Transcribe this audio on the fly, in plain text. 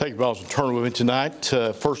Take your Bibles and turn with me tonight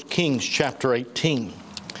to 1 Kings chapter 18.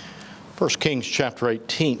 1 Kings chapter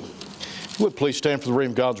 18. If you would please stand for the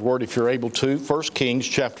reading of God's Word if you're able to. 1 Kings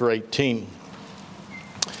chapter 18.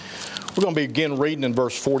 We're going to begin reading in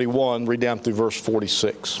verse 41, read down through verse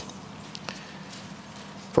 46.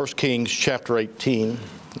 1 Kings chapter 18,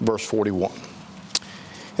 verse 41.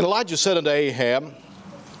 And Elijah said unto Ahab,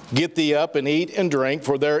 Get thee up and eat and drink,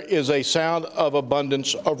 for there is a sound of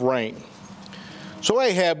abundance of rain. So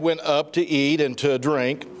Ahab went up to eat and to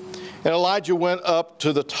drink, and Elijah went up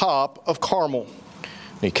to the top of Carmel.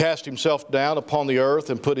 And he cast himself down upon the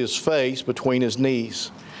earth and put his face between his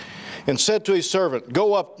knees, and said to his servant,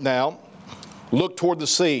 Go up now, look toward the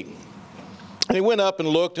sea. And he went up and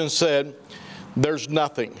looked and said, There's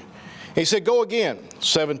nothing. And he said, Go again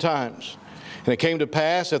 7 times. And it came to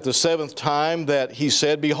pass at the 7th time that he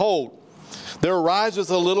said, Behold, there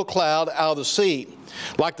ariseth a little cloud out of the sea,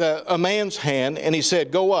 like a man's hand. And he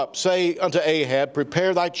said, Go up, say unto Ahab,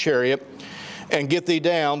 Prepare thy chariot, and get thee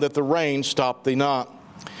down, that the rain stop thee not.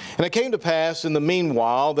 And it came to pass in the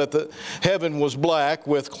meanwhile that the heaven was black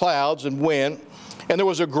with clouds and wind, and there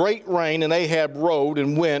was a great rain, and Ahab rode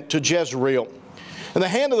and went to Jezreel. And the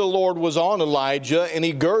hand of the Lord was on Elijah, and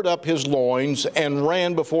he girded up his loins and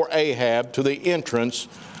ran before Ahab to the entrance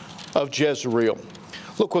of Jezreel.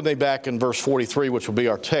 Look with me back in verse 43, which will be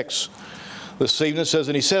our text this evening. It says,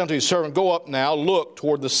 And he said unto his servant, Go up now, look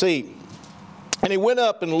toward the sea. And he went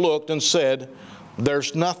up and looked and said,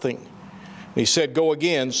 There's nothing. And he said, Go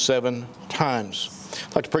again 7 times.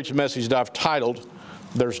 I'd like to preach a message that I've titled,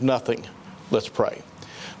 There's Nothing. Let's pray.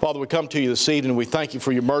 Father, we come to you this evening and we thank you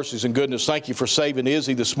for your mercies and goodness. Thank you for saving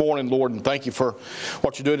Izzy this morning, Lord, and thank you for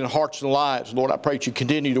what you're doing in hearts and lives. Lord, I pray that you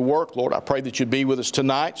continue to work. Lord, I pray that you'd be with us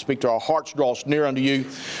tonight. Speak to our hearts, draw us near unto you.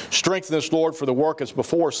 Strengthen us, Lord, for the work that's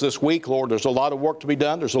before us this week. Lord, there's a lot of work to be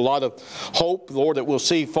done. There's a lot of hope, Lord, that we'll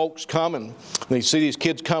see folks come and they see these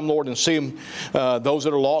kids come, Lord, and see them, those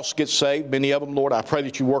that are lost get saved, many of them, Lord. I pray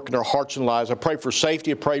that you work in their hearts and lives. I pray for safety.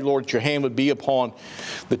 I pray, Lord, that your hand would be upon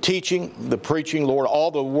the teaching, the preaching, Lord, all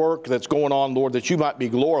the work that's going on, Lord, that you might be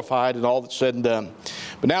glorified in all that's said and done.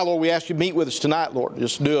 But now, Lord, we ask you to meet with us tonight, Lord.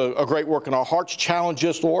 Just do a great work in our hearts. Challenge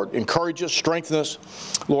us, Lord. Encourage us. Strengthen us,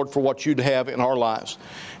 Lord, for what you'd have in our lives.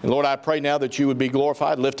 And Lord, I pray now that you would be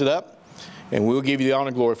glorified, lifted up, and we'll give you the honor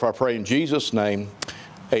and glory for our prayer in Jesus' name.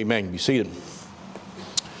 Amen. Be seated.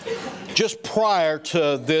 Just prior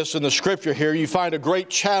to this in the scripture here, you find a great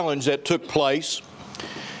challenge that took place.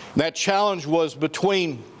 That challenge was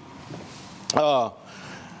between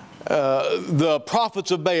the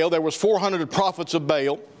prophets of Baal. There was 400 prophets of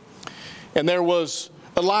Baal, and there was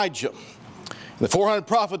Elijah. The 400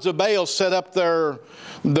 prophets of Baal set up their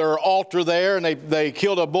altar there, and they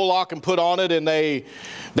killed a bullock and put on it, and they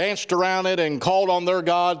danced around it and called on their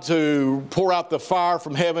God to pour out the fire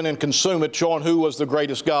from heaven and consume it, showing who was the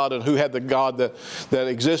greatest God and who had the God that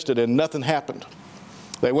existed, and nothing happened.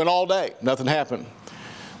 They went all day, nothing happened.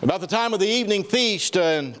 About the time of the evening feast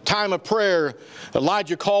and time of prayer,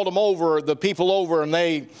 Elijah called the people over, and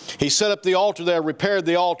he set up the altar there, repaired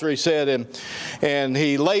the altar, he said, and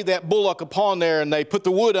he laid that bullock upon there, and they put the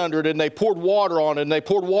wood under it, and they poured water on it, and they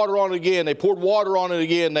poured water on it again, they poured water on it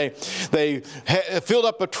again, they filled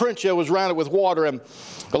up a trench that was around it with water, and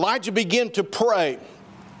Elijah began to pray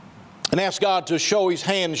and ask God to show his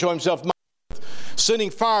hand and show himself mighty, sending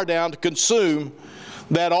fire down to consume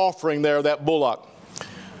that offering there, that bullock.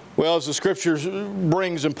 Well, as the scripture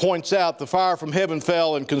brings and points out, the fire from heaven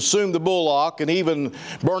fell and consumed the bullock and even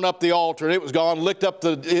burned up the altar, and it was gone, licked up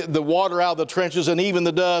the water out of the trenches and even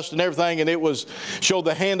the dust and everything, and it showed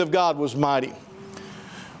the hand of God was mighty.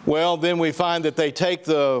 Well, then we find that they take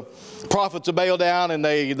the prophets of Baal down and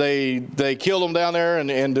they kill them down there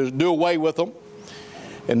and do away with them.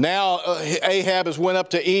 And now Ahab has went up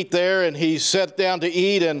to eat there, and he sat down to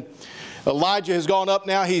eat, and Elijah has gone up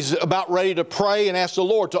now. He's about ready to pray and ask the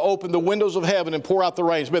Lord to open the windows of heaven and pour out the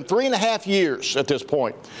rain. It's been 3.5 years at this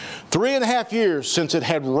point. 3.5 years since it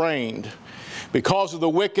had rained. Because of the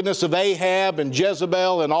wickedness of Ahab and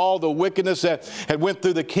Jezebel and all the wickedness that had went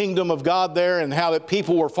through the kingdom of God there, and how that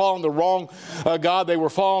people were following the wrong God. They were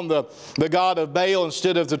following the God of Baal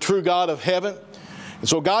instead of the true God of heaven. And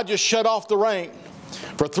so God just shut off the rain.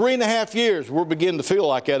 For 3.5 years, we're beginning to feel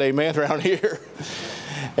like that, amen, around here.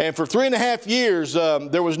 And for 3.5 years,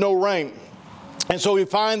 there was no rain. And so we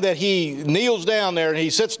find that he kneels down there and he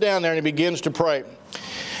sits down there and he begins to pray.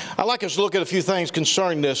 I'd like us to look at a few things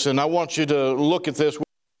concerning this, and I want you to look at this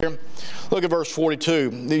here. Look at verse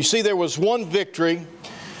 42. You see, there was one victory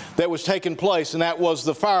that was taking place, and that was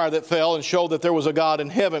the fire that fell and showed that there was a God in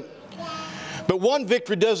heaven. But one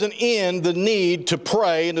victory doesn't end the need to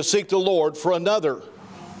pray and to seek the Lord for another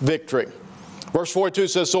victory. Verse 42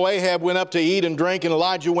 says, so Ahab went up to eat and drink, and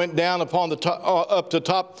Elijah went down upon the up to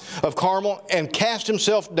top of Carmel and cast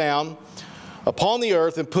himself down upon the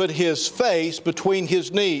earth and put his face between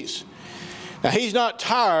his knees. Now he's not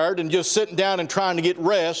tired and just sitting down and trying to get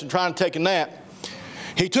rest and trying to take a nap.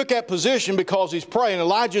 He took that position because he's praying.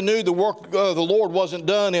 Elijah knew the work of the Lord wasn't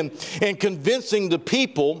done in convincing the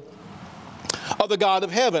people of the God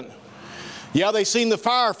of heaven. Yeah, they seen the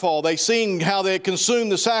fire fall. They seen how they had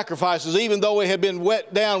consumed the sacrifices, even though it had been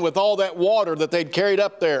wet down with all that water that they'd carried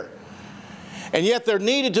up there. And yet there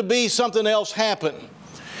needed to be something else happen.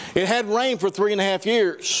 It had rained for 3.5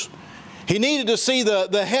 years. He needed to see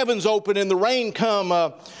the heavens open and the rain come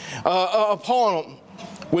upon them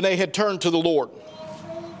when they had turned to the Lord.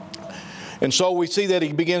 And so we see that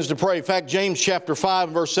he begins to pray. In fact, James chapter 5,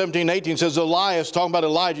 verse 17 and 18 says, Elias, talking about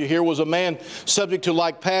Elijah here, was a man subject to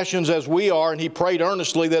like passions as we are, and he prayed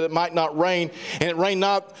earnestly that it might not rain. And it rained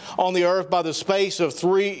not on the earth by the space of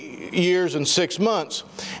 3 years and 6 months.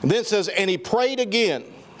 And then it says, and he prayed again,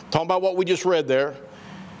 talking about what we just read there,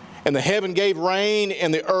 and the heaven gave rain,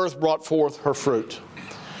 and the earth brought forth her fruit.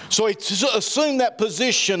 So he assumed that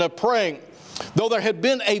position of praying. Though there had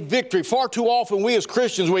been a victory, far too often we as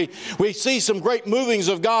Christians, we see some great movings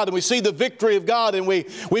of God and we see the victory of God and we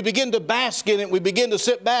begin to bask in it. We begin to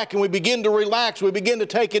sit back and we begin to relax. We begin to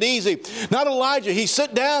take it easy. Not Elijah. He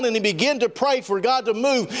sat down and he began to pray for God to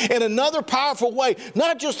move in another powerful way.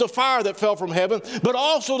 Not just the fire that fell from heaven, but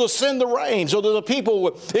also to send the rain so that the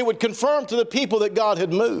people, it would confirm to the people that God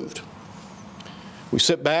had moved. We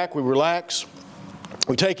sit back, we relax,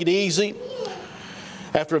 we take it easy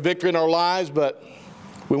after a victory in our lives, but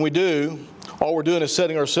when we do, all we're doing is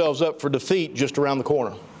setting ourselves up for defeat just around the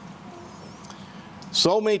corner.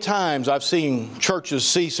 So many times I've seen churches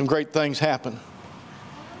see some great things happen,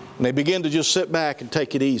 and they begin to just sit back and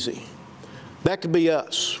take it easy. That could be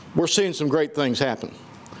us. We're seeing some great things happen.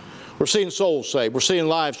 We're seeing souls saved. We're seeing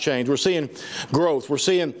lives change. We're seeing growth. We're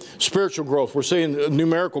seeing spiritual growth. We're seeing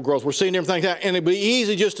numerical growth. We're seeing everything. And it'd be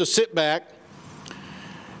easy just to sit back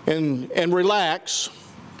and relax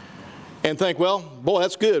and think, well, boy,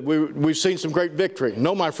 that's good. We've seen some great victory.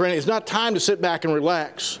 No, my friend, it's not time to sit back and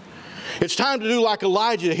relax. It's time to do like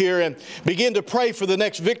Elijah here and begin to pray for the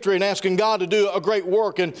next victory and asking God to do a great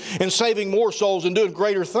work and saving more souls and doing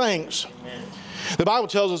greater things. Amen. The Bible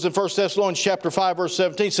tells us in 1 Thessalonians chapter 5, verse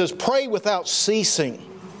 17, it says, pray without ceasing.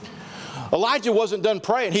 Elijah wasn't done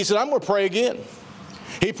praying. He said, I'm going to pray again.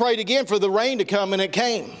 He prayed again for the rain to come, and it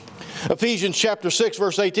came. Ephesians chapter 6,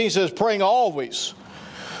 verse 18 says, praying always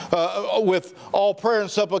with all prayer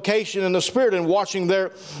and supplication in the Spirit, and watching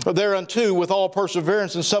thereunto with all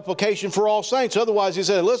perseverance and supplication for all saints. Otherwise, he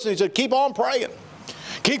said, listen, he said, keep on praying.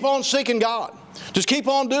 Keep on seeking God. Just keep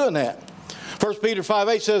on doing that. 1 Peter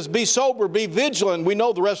 5:8 says, be sober, be vigilant. We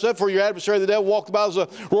know the rest of that. For your adversary, the devil, walked about as a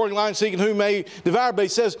roaring lion, seeking whom may devour. But he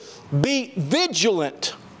says, be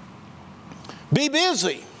vigilant. Be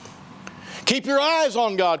busy. Keep your eyes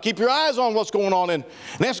on God. Keep your eyes on what's going on. And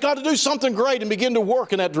ask God to do something great and begin to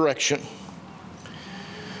work in that direction.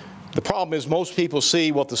 The problem is most people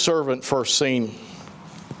see what the servant first seen,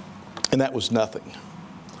 and that was nothing.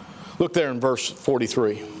 Look there in verse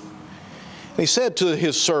 43. He said to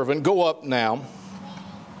his servant, go up now,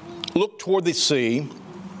 look toward the sea.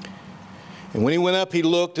 And when he went up, he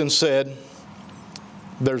looked and said,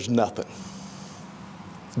 there's nothing.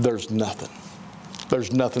 There's nothing.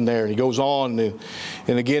 There's nothing there. And he goes on,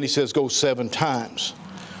 and again he says, go 7 times.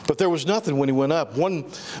 But there was nothing when he went up. One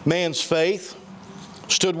man's faith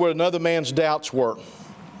stood where another man's doubts were.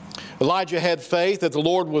 Elijah had faith that the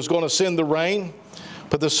Lord was going to send the rain,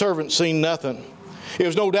 but the servant seen nothing. It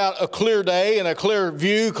was no doubt a clear day and a clear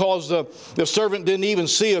view, because the servant didn't even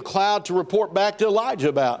see a cloud to report back to Elijah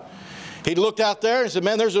about. He looked out there and said,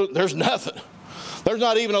 man, there's nothing. There's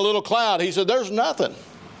not even a little cloud. He said, there's nothing.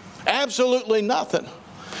 Absolutely nothing.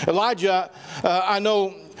 Elijah, I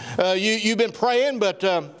know you've been praying, but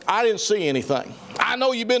I didn't see anything. I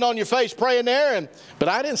know you've been on your face praying there, but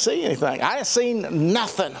I didn't see anything. I seen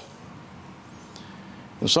nothing.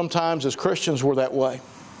 And sometimes as Christians we're that way,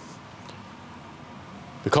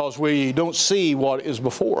 because we don't see what is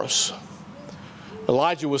before us.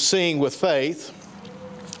 Elijah was seeing with faith,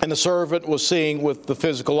 and the servant was seeing with the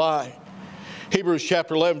physical eye. Hebrews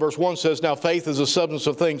chapter 11 verse 1 says, now faith is the substance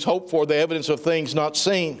of things hoped for, the evidence of things not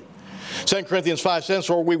seen. 2 Corinthians 5 says,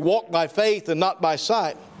 for we walk by faith and not by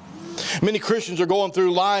sight. Many Christians are going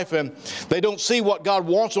through life and they don't see what God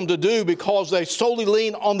wants them to do because they solely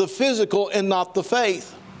lean on the physical and not the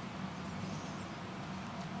faith.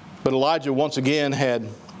 But Elijah once again had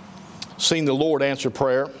seen the Lord answer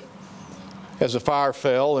prayer as the fire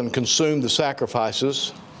fell and consumed the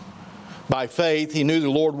sacrifices. By faith, he knew the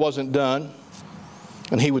Lord wasn't done,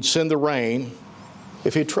 and he would send the rain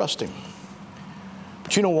if he'd trust him.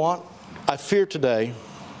 But you know what? I fear today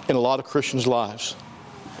in a lot of Christians' lives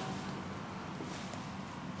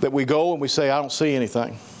that we go and we say, I don't see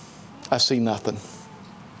anything. I see nothing.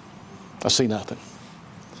 I see nothing.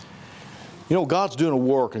 You know, God's doing a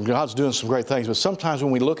work and God's doing some great things, but sometimes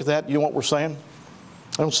when we look at that, you know what we're saying?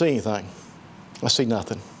 I don't see anything. I see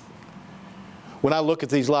nothing. When I look at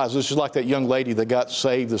these lives, this is like that young lady that got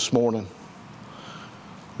saved this morning.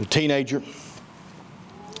 A teenager.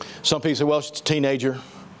 Some people say, well, she's a teenager. And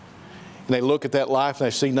they look at that life and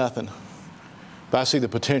they see nothing. But I see the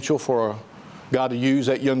potential for God to use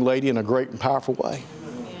that young lady in a great and powerful way.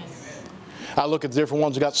 I look at the different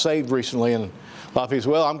ones that got saved recently, and a lot of people say,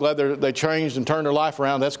 well, I'm glad they changed and turned their life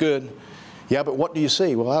around. That's good. Yeah, but what do you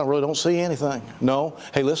see? Well, I really don't see anything. No.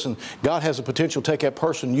 Hey, listen, God has the potential to take that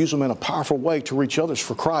person and use them in a powerful way to reach others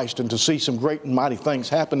for Christ and to see some great and mighty things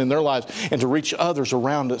happen in their lives and to reach others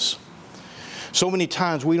around us. So many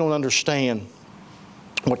times we don't understand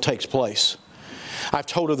what takes place. I've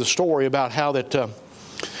told her the story about how that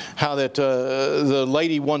the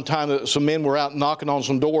lady one time, that some men were out knocking on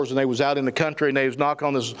some doors, and they was out in the country, and they was knocking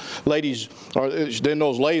on this lady's, or she didn't know it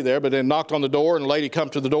was a lady there, but they knocked on the door, and the lady come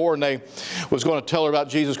to the door, and they was going to tell her about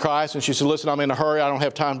Jesus Christ, and she said, listen, I'm in a hurry, I don't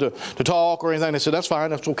have time to talk or anything. They said, that's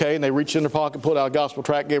fine, that's okay, and they reached in their pocket, pulled out a gospel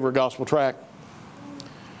tract, gave her a gospel tract.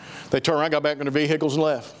 They turned around, got back in their vehicles, and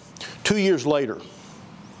left. 2 years later,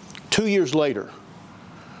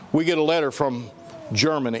 we get a letter from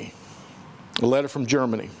Germany. A letter from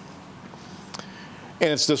Germany.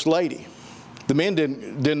 And it's this lady. The men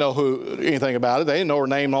didn't know anything about it. They didn't know her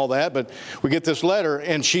name and all that. But we get this letter,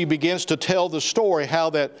 and she begins to tell the story how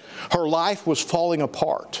that her life was falling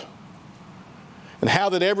apart. And how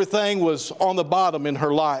that everything was on the bottom in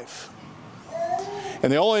her life.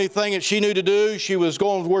 And the only thing that she knew to do, she was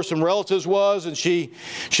going where some relatives was, and she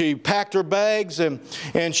packed her bags, and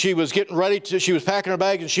she was getting ready to, she was packing her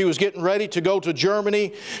bags, and she was getting ready to go to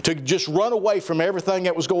Germany to just run away from everything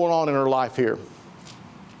that was going on in her life here.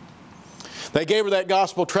 They gave her that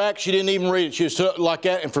gospel tract. She didn't even read it. She was like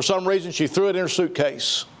that, and for some reason she threw it in her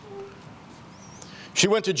suitcase. She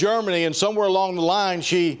went to Germany, and somewhere along the line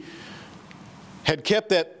she had kept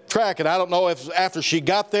that tract, and I don't know if after she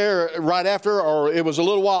got there, right after, or it was a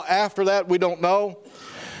little while after that, we don't know.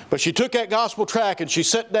 But she took that gospel tract and she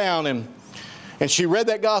sat down and she read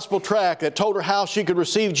that gospel tract that told her how she could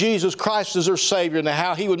receive Jesus Christ as her Savior and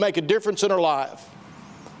how He would make a difference in her life.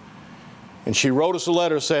 And she wrote us a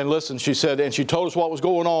letter saying, listen, she said, and she told us what was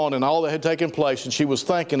going on and all that had taken place, and she was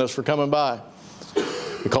thanking us for coming by.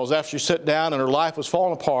 Because after she sat down and her life was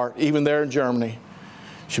falling apart, even there in Germany,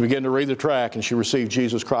 she began to read the tract and she received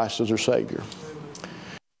Jesus Christ as her Savior.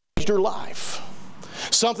 Changed her life.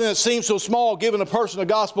 Something that seems so small, giving a person a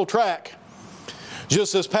gospel tract.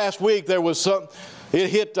 Just this past week, there was some, it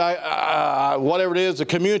hit whatever it is, the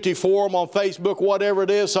community forum on Facebook, whatever it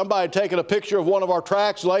is. Somebody had taken a picture of one of our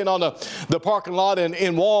tracts laying on the parking lot in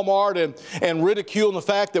Walmart and ridiculing the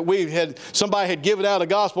fact that somebody had given out a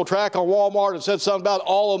gospel tract on Walmart and said something about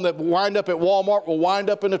all of them that wind up at Walmart will wind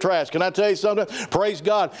up in the trash. Can I tell you something? Praise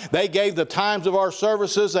God. They gave the times of our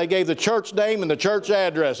services. They gave the church name and the church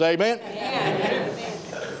address. Amen? Amen.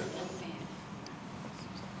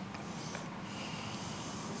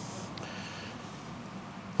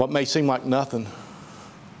 What may seem like nothing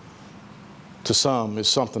to some is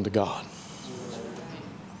something to God.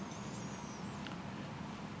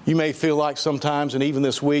 You may feel like sometimes, and even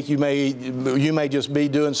this week, you may just be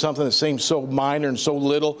doing something that seems so minor and so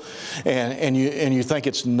little, and you think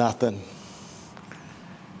it's nothing.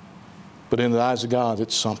 But in the eyes of God,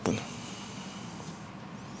 it's something.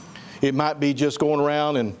 It might be just going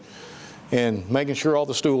around and making sure all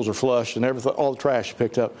the stools are flushed and everything, all the trash is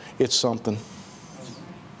picked up. It's something.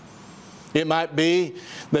 It might be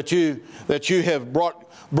that you have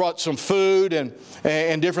brought some food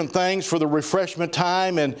and different things for the refreshment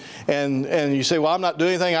time, and you say, well, I'm not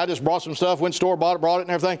doing anything. I just brought some stuff, went to the store, brought it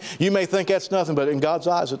and everything. You may think that's nothing, but in God's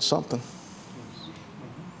eyes, it's something.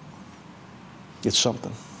 It's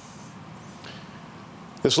something.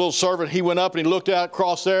 This little servant, he went up and he looked out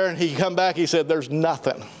across there, and he come back, he said, there's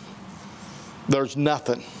nothing. There's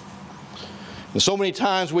nothing. And so many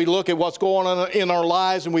times we look at what's going on in our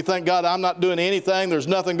lives and we think, God, I'm not doing anything. There's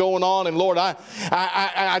nothing going on. And Lord,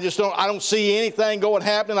 I just don't see anything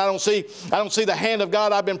happening. I don't see the hand of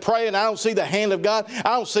God. I've been praying. I don't see the hand of God.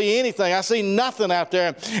 I don't see anything. I see nothing out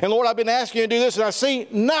there. And Lord, I've been asking you to do this and I see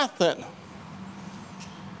nothing.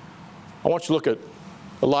 I want you to look at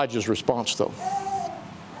Elijah's response though.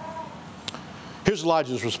 Here's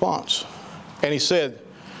Elijah's response. And he said,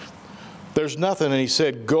 There's nothing. And he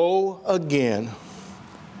said, go again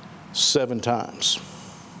 7 times.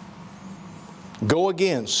 Go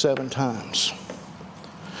again 7 times.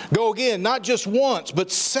 Go again, not just once,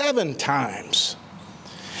 but 7 times.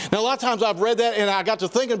 Now, a lot of times I've read that and I got to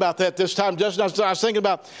thinking about that this time. Just as I was thinking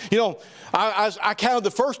about, I counted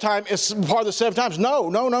the first time as part of the 7 times.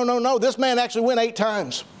 No. This man actually went 8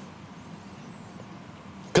 times.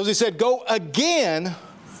 Because he said, go again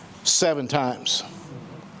 7 times.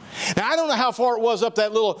 Now, I don't know how far it was up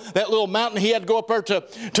that little mountain he had to go up there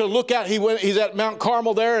to look out. He's at Mount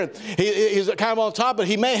Carmel there, and he's kind of on top, but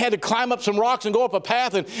he may have had to climb up some rocks and go up a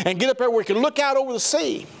path and get up there where he could look out over the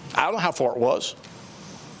sea. I don't know how far it was.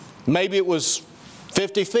 Maybe it was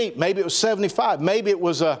 50 feet. Maybe it was 75. Maybe it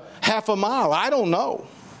was a half a mile. I don't know.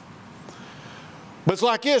 But it's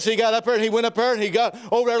like this. He got up there and he went up there and he got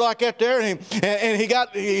over there like that there and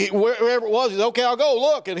wherever it was, he said, okay, I'll go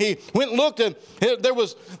look. And he went and looked and there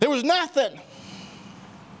was nothing.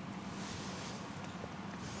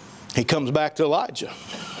 He comes back to Elijah.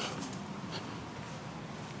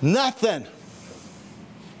 Nothing.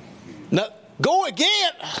 No, go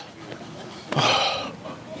again.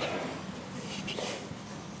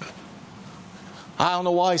 I don't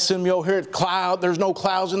know why he's sending me over here at cloud. There's no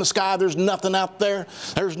clouds in the sky. There's nothing out there.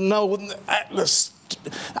 There's no, it's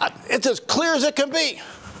as clear as it can be.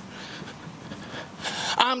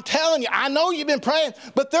 I'm telling you, I know you've been praying,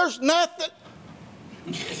 but there's nothing.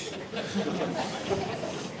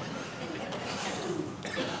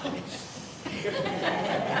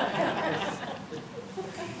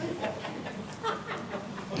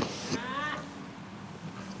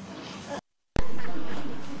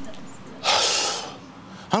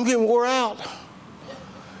 I'm getting wore out.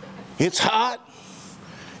 It's hot.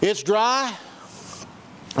 It's dry.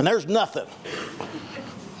 And there's nothing.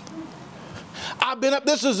 I've been up.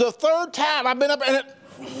 This is the 3rd time I've been up and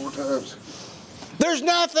 4 times. There's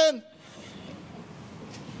nothing.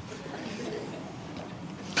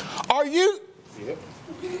 Are you? Yep.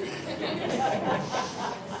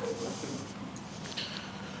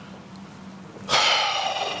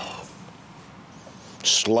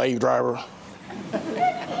 Slave driver.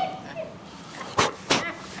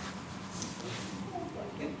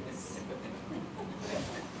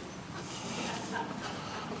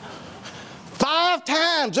 Five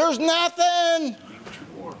times. There's nothing.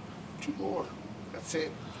 2 more. That's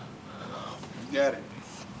it. You got it.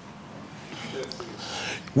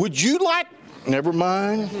 Would you like? Never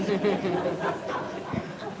mind.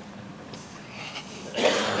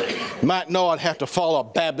 Might know I'd have to follow a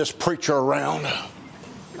Baptist preacher around.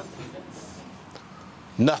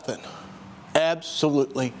 Nothing.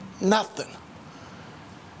 Absolutely nothing.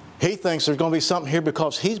 He thinks there's going to be something here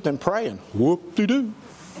because he's been praying. Whoop-de-doo.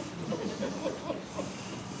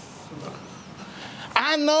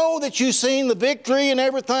 I know that you've seen the victory and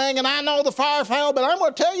everything, and I know the fire fell, but I'm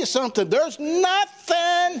going to tell you something. There's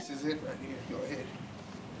nothing. This is it right here. Go ahead.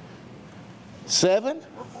 7?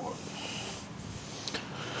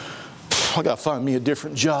 I got to find me a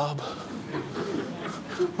different job.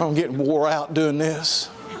 I'm getting wore out doing this.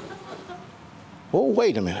 Oh,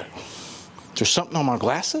 wait a minute. Is there something on my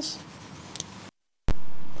glasses?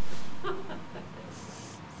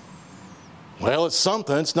 Well, it's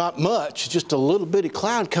something. It's not much. It's just a little bitty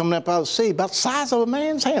cloud coming up out of the sea, about the size of a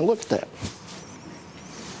man's hand. Look at that.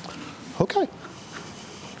 Okay.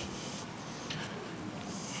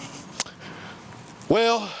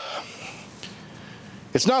 Well,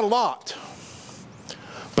 it's not a lot,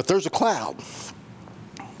 but there's a cloud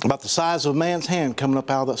about the size of a man's hand coming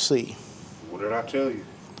up out of the sea. What did I tell you?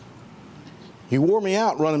 You wore me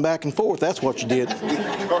out running back and forth. That's what you did.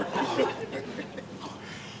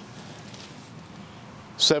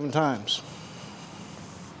 7 times.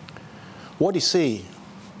 What did he see?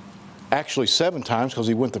 Actually 7 times because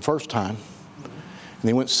he went the first time. And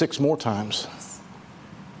he went 6 more times.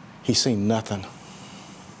 He's seen nothing.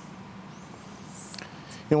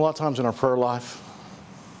 You know, a lot of times in our prayer life,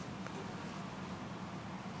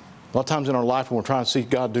 a lot of times in our life when we're trying to see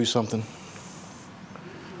God do something,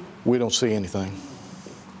 we don't see anything.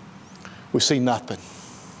 We see nothing.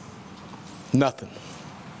 Nothing.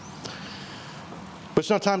 But it's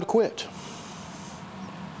not time to quit.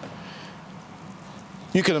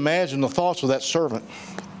 You can imagine the thoughts of that servant.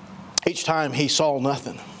 Each time he saw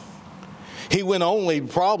nothing. He went only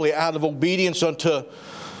probably out of obedience unto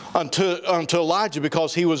Elijah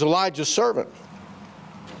because he was Elijah's servant.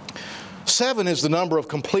 7 is the number of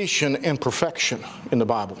completion and perfection in the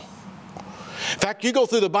Bible. In fact, you go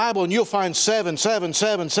through the Bible and you'll find 7, 7,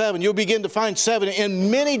 7, 7. You'll begin to find 7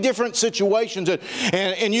 in many different situations.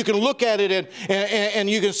 And you can look at it and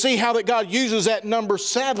you can see how that God uses that number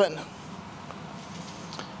 7.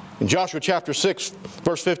 In Joshua chapter 6,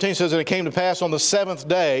 verse 15 says, and it came to pass on the seventh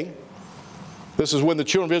day, this is when the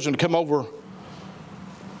children of Israel had come over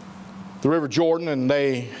the river Jordan, and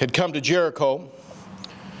they had come to Jericho.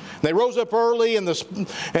 They rose up early in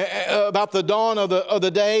about the dawn of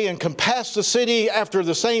the day and compassed the city after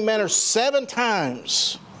the same manner 7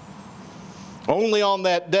 times. Only on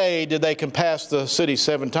that day did they compass the city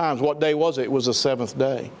 7 times. What day was it? It was the 7th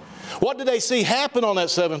day. What did they see happen on that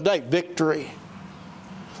 7th day? Victory.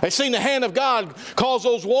 They seen the hand of God cause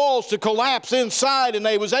those walls to collapse inside, and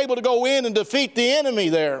they was able to go in and defeat the enemy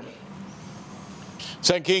there.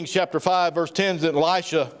 2 Kings chapter 5 verse 10 that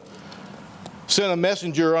Elisha sent a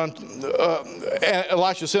messenger unto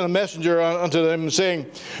them saying,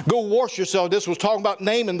 go wash yourself. This was talking about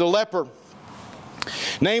Naaman the leper.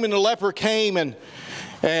 Naaman the leper came and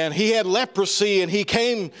he had leprosy, and he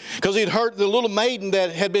came because he'd heard the little maiden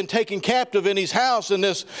that had been taken captive in his house, and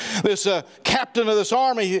this captain of this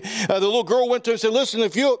army, the little girl went to him and said, listen,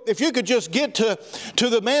 if you could just get to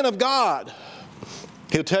the man of God,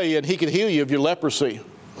 he'll tell you, and he could heal you of your leprosy.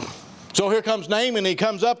 So here comes Naaman. He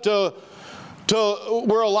comes up to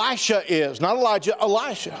where Elisha is. Not Elijah,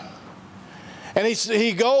 Elisha. And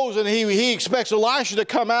he goes and he expects Elisha to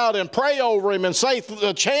come out and pray over him and say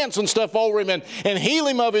chants and stuff over him and heal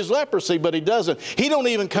him of his leprosy, but he doesn't. He don't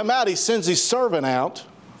even come out. He sends his servant out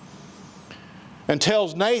and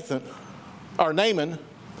tells Naaman,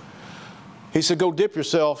 he said, go dip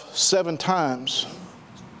yourself 7 times.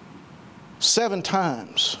 7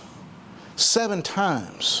 times. 7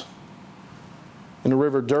 times. In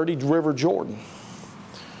the dirty river Jordan.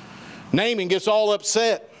 Naaman gets all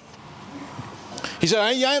upset. He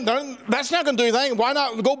said, hey, that's not going to do anything. Why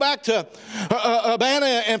not go back to Abana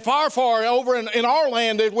and Pharpar over in our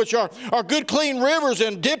land, which are good, clean rivers,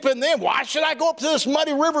 and dip in them? Why should I go up to this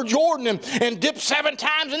muddy river Jordan and dip 7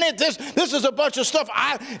 times in it? This is a bunch of stuff.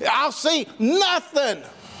 I'll see nothing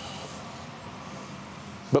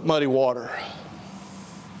but muddy water.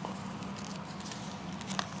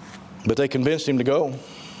 But they convinced him to go.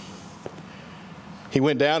 He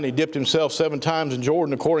went down and he dipped himself 7 times in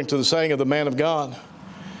Jordan according to the saying of the man of God.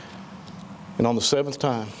 And on the 7th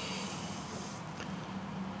time,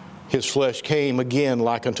 his flesh came again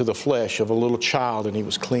like unto the flesh of a little child, and he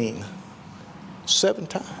was clean. 7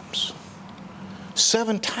 times.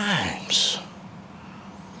 7 times.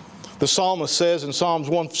 The psalmist says in Psalms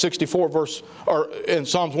 164 in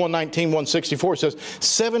Psalms 119, 164, it says,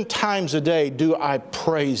 7 times a day do I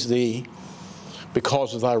praise thee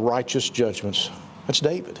because of thy righteous judgments. That's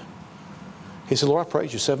David. He said, Lord, I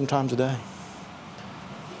praise you 7 times a day.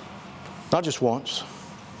 Not just once,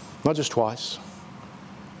 not just twice,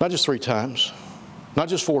 not just 3 times, not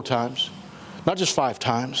just 4 times, not just 5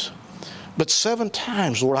 times, but 7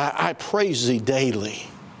 times, Lord, I praise thee daily.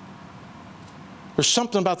 There's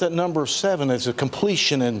something about that number of 7 that's a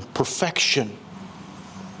completion and perfection.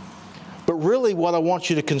 But really what I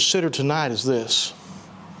want you to consider tonight is this.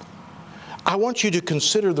 I want you to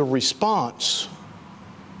consider the response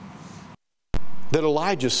that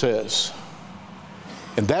Elijah says.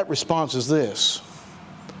 And that response is this.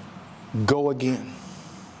 Go again.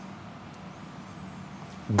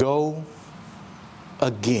 Go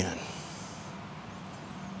again.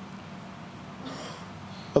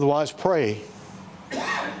 Otherwise, pray.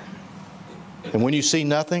 And when you see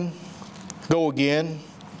nothing, go again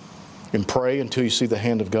and pray until you see the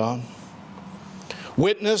hand of God.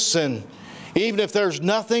 Witness, and even if there's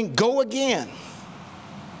nothing, go again.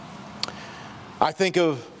 I think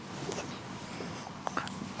of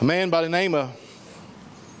a man by the name of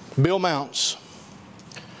Bill Mounts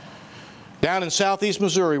down in southeast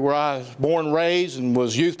Missouri, where I was born and raised and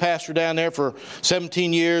was youth pastor down there for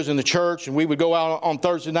 17 years in the church. And we would go out on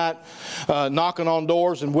Thursday night knocking on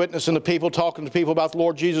doors and witnessing to people, talking to people about the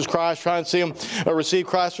Lord Jesus Christ, trying to see them receive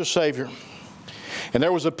Christ as Savior. And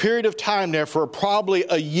there was a period of time there for probably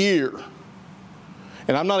a year,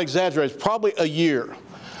 and I'm not exaggerating, probably a year,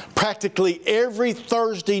 practically every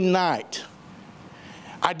Thursday night.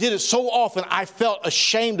 I did it so often I felt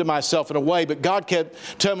ashamed of myself in a way, but God kept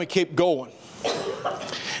telling me keep going.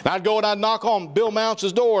 And I'd go and I'd knock on Bill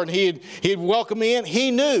Mounts' door, and he'd welcome me in.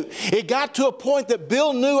 He knew. It got to a point that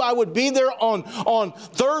Bill knew I would be there on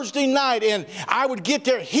Thursday night, and I would get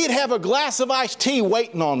there. He'd have a glass of iced tea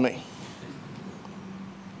waiting on me.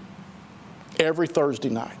 Every Thursday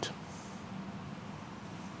night.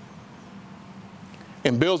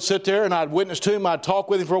 And Bill'd sit there, and I'd witness to him. I'd talk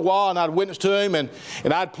with him for a while, and I'd witness to him, and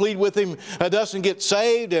I'd plead with him, Dustin, get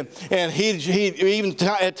saved. And he even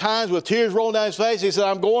at times with tears rolling down his face, he said,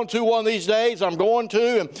 I'm going to one of these days. I'm going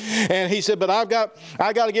to. And he said, but I got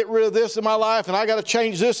to get rid of this in my life, and I got to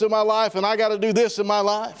change this in my life, and I got to do this in my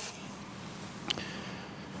life.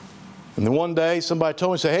 And then one day, somebody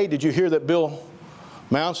told me, said, hey, did you hear that Bill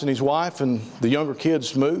Mounts and his wife and the younger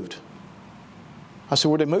kids moved? I said,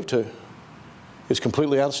 where'd they move to? It's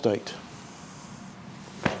completely out of state.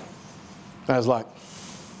 I was like,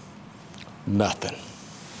 nothing.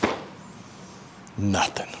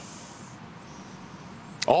 Nothing.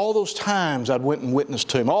 All those times I'd went and witnessed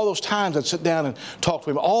to him. All those times I'd sit down and talk to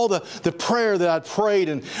him. All the prayer that I'd prayed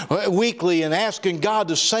and weekly and asking God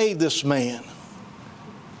to save this man.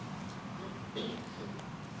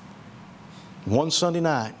 One Sunday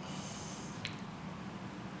night,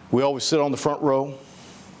 we always sit on the front row.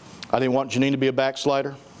 I didn't want Janine to be a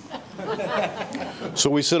backslider. So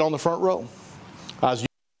we sit on the front row. As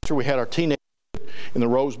we had our teenagers in the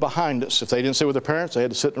rows behind us. If they didn't sit with their parents, they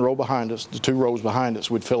had to sit in the row behind us. The 2 rows behind us,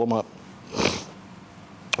 we'd fill them up.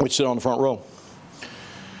 We'd sit on the front row.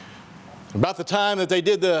 About the time that they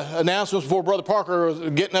did the announcements before Brother Parker was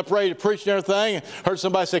getting up ready to preach and everything, I heard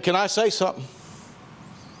somebody say, can I say something?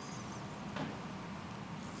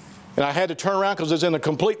 And I had to turn around because it was in the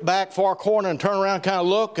complete back far corner and turn around and kind of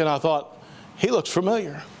look, and I thought, he looks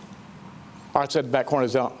familiar. Or I said the back corner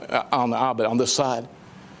is on the aisle, but on this side.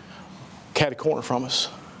 Catty corner from us.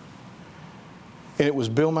 And it was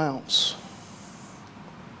Bill Mounts.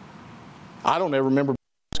 I don't ever remember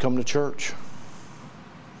coming to church.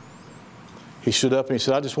 He stood up and he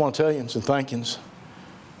said, I just want to tell you some thank yous.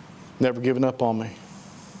 Never given up on me.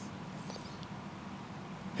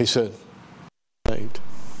 He said, saved.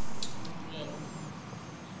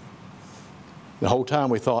 The whole time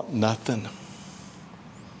we thought, nothing.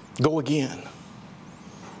 Go again.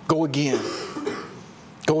 Go again.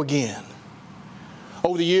 Go again.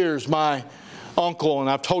 Over the years, my uncle, and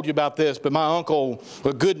I've told you about this, but my uncle,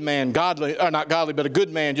 a good man, godly, or not godly, but a good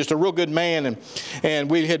man, just a real good man, and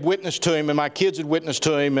we had witnessed to him, and my kids had witnessed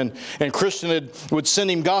to him, and Kristen would send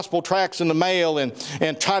him gospel tracts in the mail and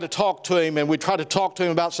try to talk to him, and we'd try to talk to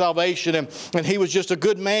him about salvation, and he was just a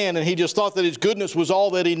good man, and he just thought that his goodness was all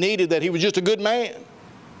that he needed, that he was just a good man.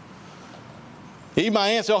 Even my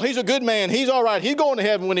aunt said, oh, he's a good man, he's all right, he's going to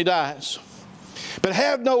heaven when he dies. But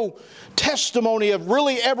have no testimony of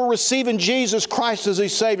really ever receiving Jesus Christ as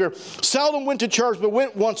his Savior. Seldom went to church, but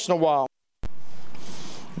went once in a while. And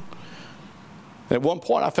at one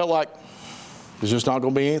point I felt like there's just not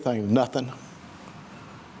going to be anything, nothing.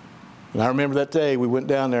 And I remember that day we went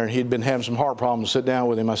down there and he'd been having some heart problems. I sat down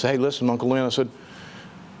with him. I said, hey, listen, Uncle Lynn, I said,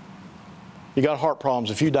 you got heart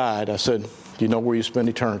problems. If you died, I said, do you know where you spend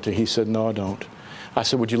eternity? He said, no, I don't. I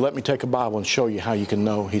said, would you let me take a Bible and show you how you can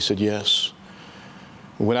know? He said, yes.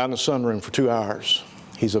 We went out in the sunroom for 2 hours.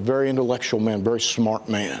 He's a very intellectual man, very smart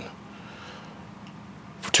man.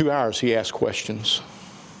 For 2 hours he asked questions.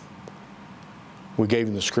 We gave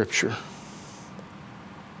him the scripture.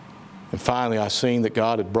 And finally I seen that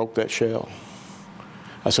God had broke that shell.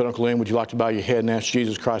 I said, Uncle Lynn, would you like to bow your head and ask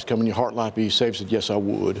Jesus Christ to come in your heart life, be you saved? He said, yes, I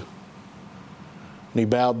would. And he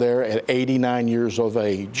bowed there at 89 years of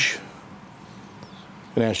age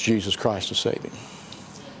and asked Jesus Christ to save him.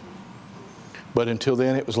 But until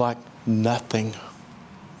then, it was like nothing.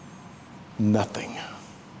 Nothing.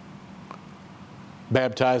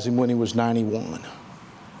 Baptized him when he was 91.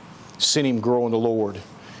 Seen him grow in the Lord.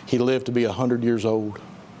 He lived to be 100 years old.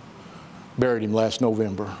 Buried him last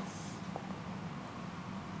November.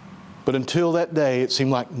 But until that day, it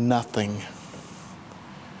seemed like nothing.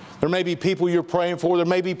 There may be people you're praying for. There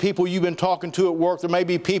may be people you've been talking to at work. There may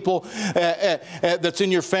be people that's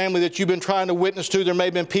in your family that you've been trying to witness to. There may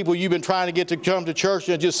have been people you've been trying to get to come to church,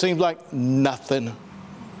 and it just seems like nothing.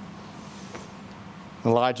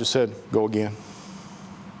 Elijah said, go again.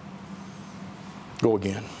 Go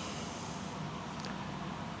again.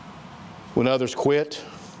 When others quit,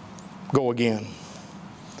 go again.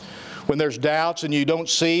 When there's doubts and you don't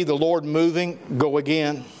see the Lord moving, go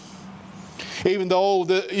again. Even though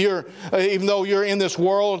you're in this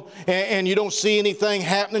world and you don't see anything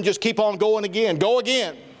happening, just keep on going again. Go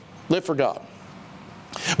again. Live for God.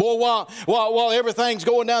 Boy, while everything's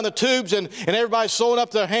going down the tubes and everybody's throwing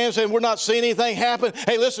up their hands saying we're not seeing anything happen,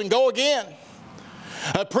 hey, listen, go again.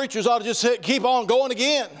 Preachers ought to just keep on going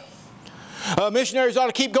again. Missionaries ought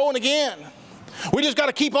to keep going again. We just got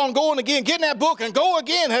to keep on going again. Get in that book and go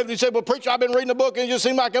again. You say, well, preacher, I've been reading the book and it just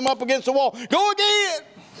seems like I'm up against the wall. Go again.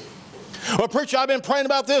 Well, preacher, I've been praying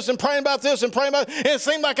about this and praying about this and praying about it. And it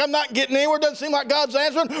seems like I'm not getting anywhere. It doesn't seem like God's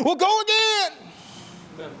answering. Well, go again.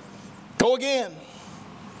 Go again.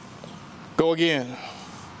 Go again.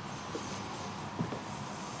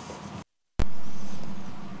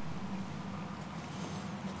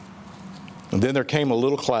 And then there came a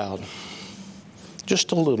little cloud,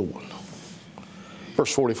 just a little one.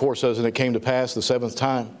 Verse 44 says, and it came to pass the seventh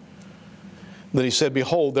time that he said,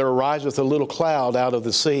 behold, there ariseth a little cloud out of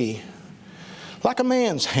the sea, like a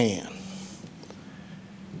man's hand.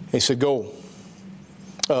 He said, go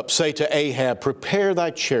up, say to Ahab, prepare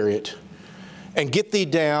thy chariot, and get thee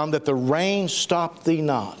down, that the rain stop thee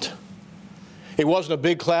not. It wasn't a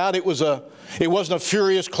big cloud. It wasn't a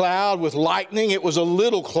furious cloud with lightning. It was a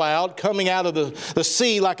little cloud coming out of the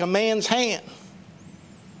sea like a man's hand.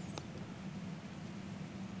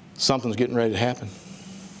 Something's getting ready to happen.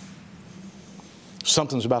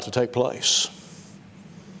 Something's about to take place.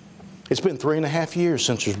 It's been 3.5 years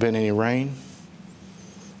since there's been any rain.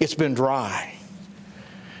 It's been dry.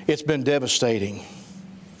 It's been devastating.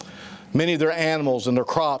 Many of their animals and their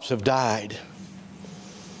crops have died.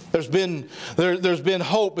 There's been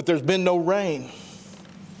hope, but there's been no rain.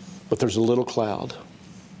 But there's a little cloud.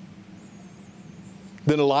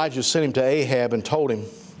 Then Elijah sent him to Ahab and told him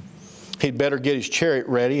he'd better get his chariot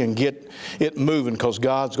ready and get it moving, because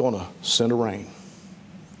God's going to send a rain.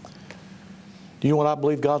 Do you know what I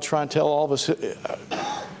believe God's trying to tell all of us?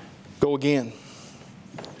 Go again.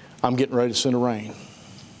 I'm getting ready to send a rain.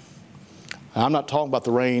 I'm not talking about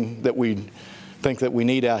the rain that we think that we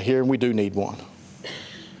need out here, and we do need one.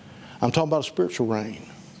 I'm talking about a spiritual rain.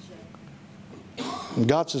 And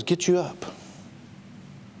God says, get you up.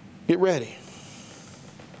 Get ready.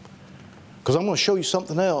 Because I'm going to show you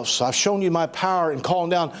something else. I've shown you my power in calling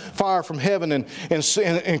down fire from heaven and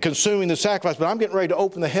consuming the sacrifice, but I'm getting ready to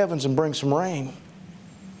open the heavens and bring some rain.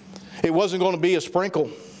 It wasn't going to be a sprinkle.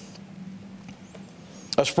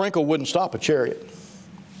 A sprinkle wouldn't stop a chariot.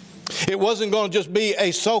 It wasn't going to just be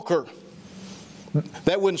a soaker.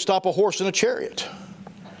 That wouldn't stop a horse in a chariot.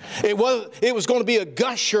 It was going to be a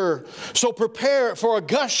gusher. So prepare for a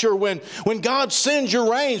gusher when God sends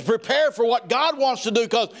your rains. Prepare for what God wants to do,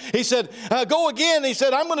 because He said, go again. He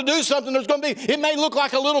said, I'm going to do something. There's going to be, it may look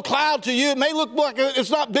like a little cloud to you. It may look like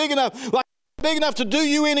it's not big enough. Big enough to do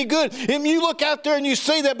you any good. And you look out there and you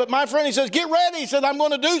see that, but my friend, he says, get ready. He said, I'm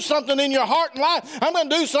going to do something in your heart and life. I'm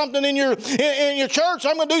going to do something in your church.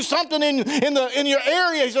 I'm going to do something in your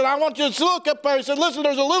area. He said, I want you to look up there. He said, listen,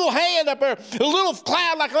 there's a little hand up there, a little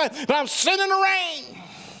cloud like that, but I'm sending the rain.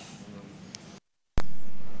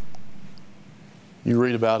 You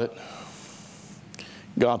read about it.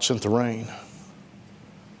 God sent the rain.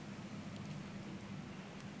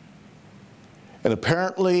 And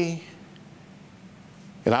apparently,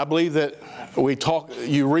 and I believe that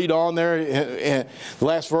you read on there, in the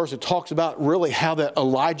last verse, it talks about really how that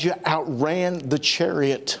Elijah outran the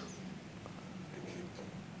chariot.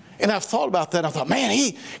 And I've thought about that, and I thought,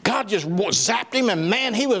 man, God just zapped him, and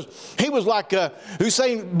man, he was like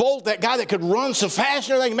Usain Bolt, that guy that could run so fast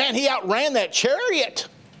and everything. Man, he outran that chariot.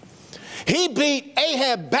 He beat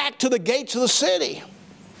Ahab back to the gates of the city.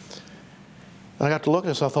 And I got to look at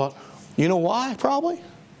this, I thought, you know why, probably?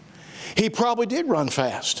 He probably did run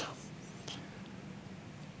fast.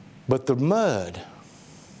 But the mud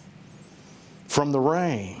from the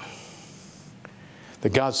rain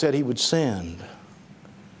that God said He would send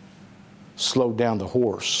slowed down the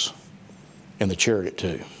horse and the chariot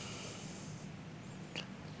too.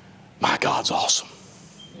 My God's awesome.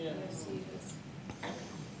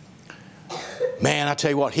 Man, I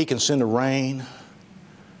tell you what, He can send a rain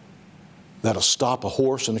that'll stop a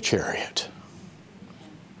horse and a chariot.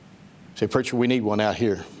 Say, preacher, we need one out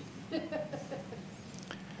here.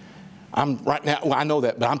 Right now, I know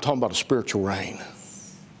that, but I'm talking about a spiritual rain.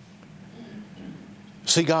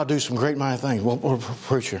 See God do some great mighty things. Well,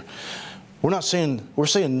 preacher, we're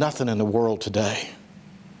seeing nothing in the world today.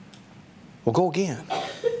 Well, go again.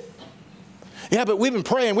 Yeah, but we've been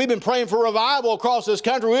praying. We've been praying for revival across this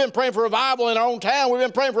country. We've been praying for revival in our own town. We've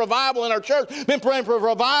been praying for revival in our church. We've been praying for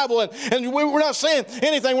revival, and we're not saying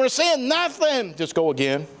anything. We're saying nothing. Just go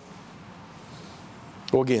again.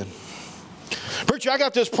 Go again. Preacher, I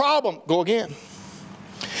got this problem. Go again.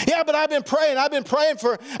 Yeah, but I've been praying. I've been praying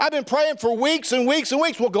for weeks and weeks and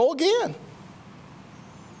weeks. Well, go again.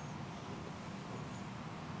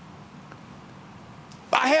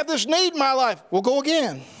 I have this need in my life. Well, go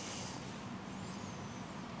again.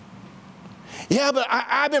 Yeah, but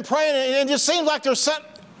I've been praying, and it just seems like there's something.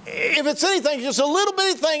 If it's anything, just a little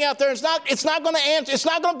bitty thing out there. It's not going to answer. It's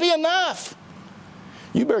not going to be enough.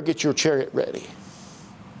 You better get your chariot ready.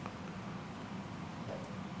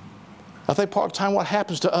 I think part of the time what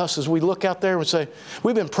happens to us is we look out there and we say,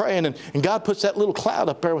 we've been praying, and God puts that little cloud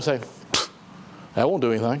up there and we say, That won't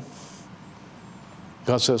do anything.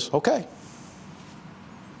 God says, okay,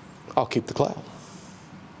 I'll keep the cloud.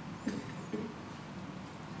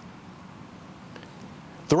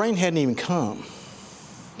 The rain hadn't even come.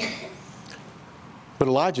 But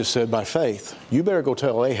Elijah said by faith, you better go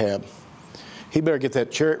tell Ahab, he better get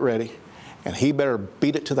that chariot ready, and he better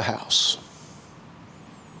beat it to the house,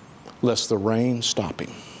 lest the rain stop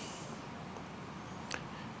him.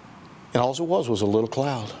 And all it was a little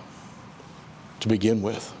cloud to begin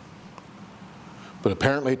with. But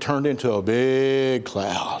apparently it turned into a big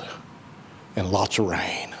cloud and lots of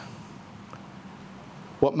rain.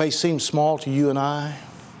 What may seem small to you and I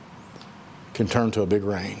can turn to a big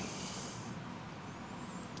rain.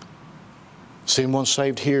 See one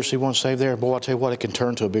saved here, see one saved there. Boy, I tell you what, it can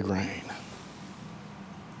turn to a big rain.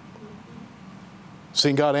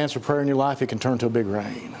 Seeing God answer prayer in your life, it can turn to a big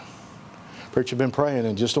rain. Preacher, you've been praying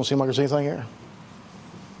and just don't seem like there's anything here.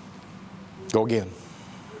 Go again.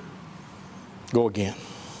 Go again.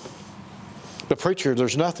 But preacher,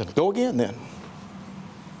 there's nothing. Go again then.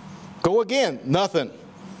 Go again, nothing.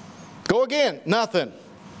 Go again, nothing.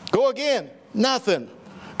 Go again, nothing.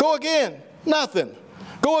 Go again, nothing.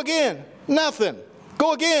 Go again, nothing.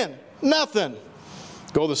 Go again, nothing.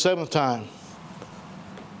 Go the seventh time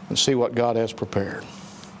and see what God has prepared.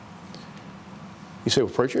 You say,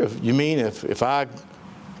 well, preacher, you mean if I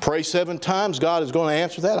pray 7 times, God is going to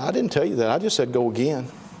answer that? I didn't tell you that. I just said go again.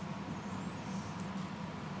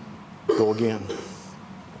 Go again.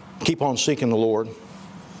 Keep on seeking the Lord,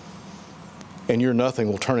 and your nothing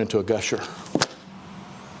will turn into a gusher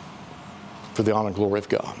for the honor and glory of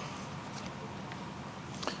God.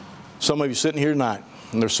 Some of you sitting here tonight,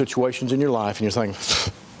 and there's situations in your life, and you're thinking,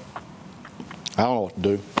 I don't know what to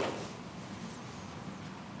do.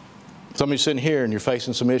 Some of you sitting here, and you're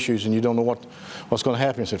facing some issues, and you don't know what's going to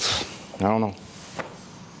happen. You say, I don't know.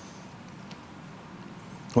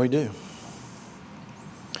 What do you do?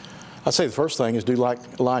 I'd say the first thing is do like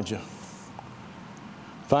Elijah.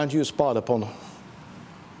 Find you a spot up on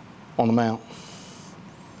the mount.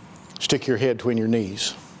 Stick your head between your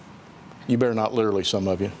knees. You better not literally, some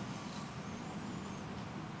of you.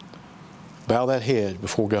 Bow that head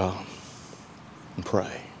before God and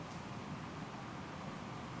pray.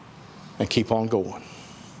 And keep on going.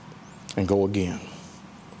 And go again.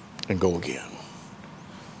 And go again.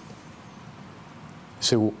 You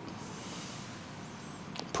say, well,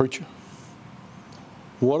 preacher,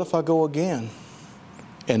 what if I go again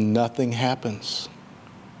and nothing happens?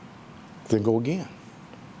 Then go again.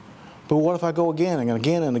 But what if I go again and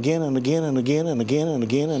again and again and again and again and again and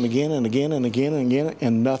again and again and again and again and again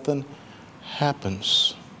and nothing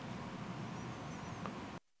happens?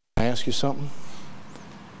 Can I ask you something?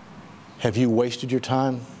 Have you wasted your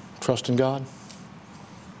time trusting God?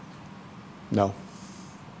 No.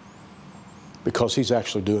 Because He's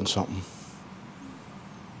actually doing something.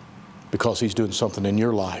 Because He's doing something in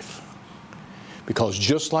your life. Because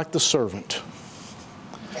just like the servant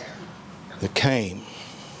that came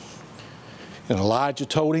and Elijah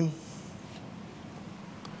told him,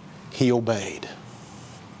 he obeyed.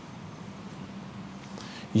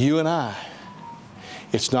 You and I,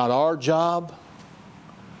 it's not our job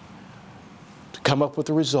to come up with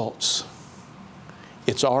the results.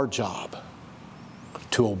 It's our job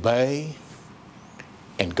to obey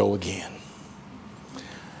and go again.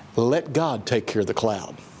 Let God take care of the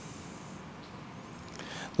cloud.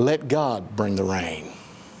 Let God bring the rain.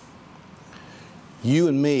 You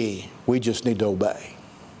and me, we just need to obey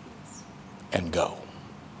and go.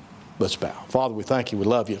 Let's bow. Father, we thank you. We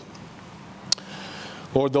love you.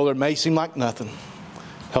 Lord, though there may seem like nothing,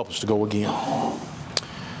 help us to go again.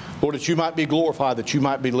 Lord, that you might be glorified, that you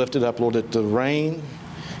might be lifted up. Lord, that the rain,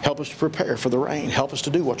 help us to prepare for the rain. Help us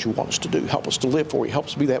to do what you want us to do. Help us to live for you. Help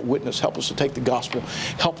us to be that witness. Help us to take the gospel.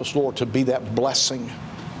 Help us, Lord, to be that blessing.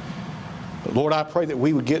 But Lord, I pray that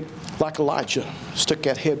we would get like Elijah, stick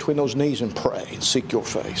that head between those knees and pray and seek your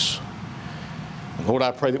face. And Lord, I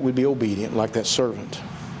pray that we'd be obedient like that servant.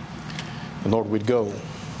 And Lord, we'd go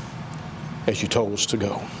as you told us to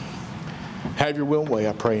go. Have your will and way,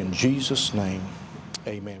 I pray in Jesus' name.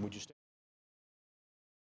 Amen. Would you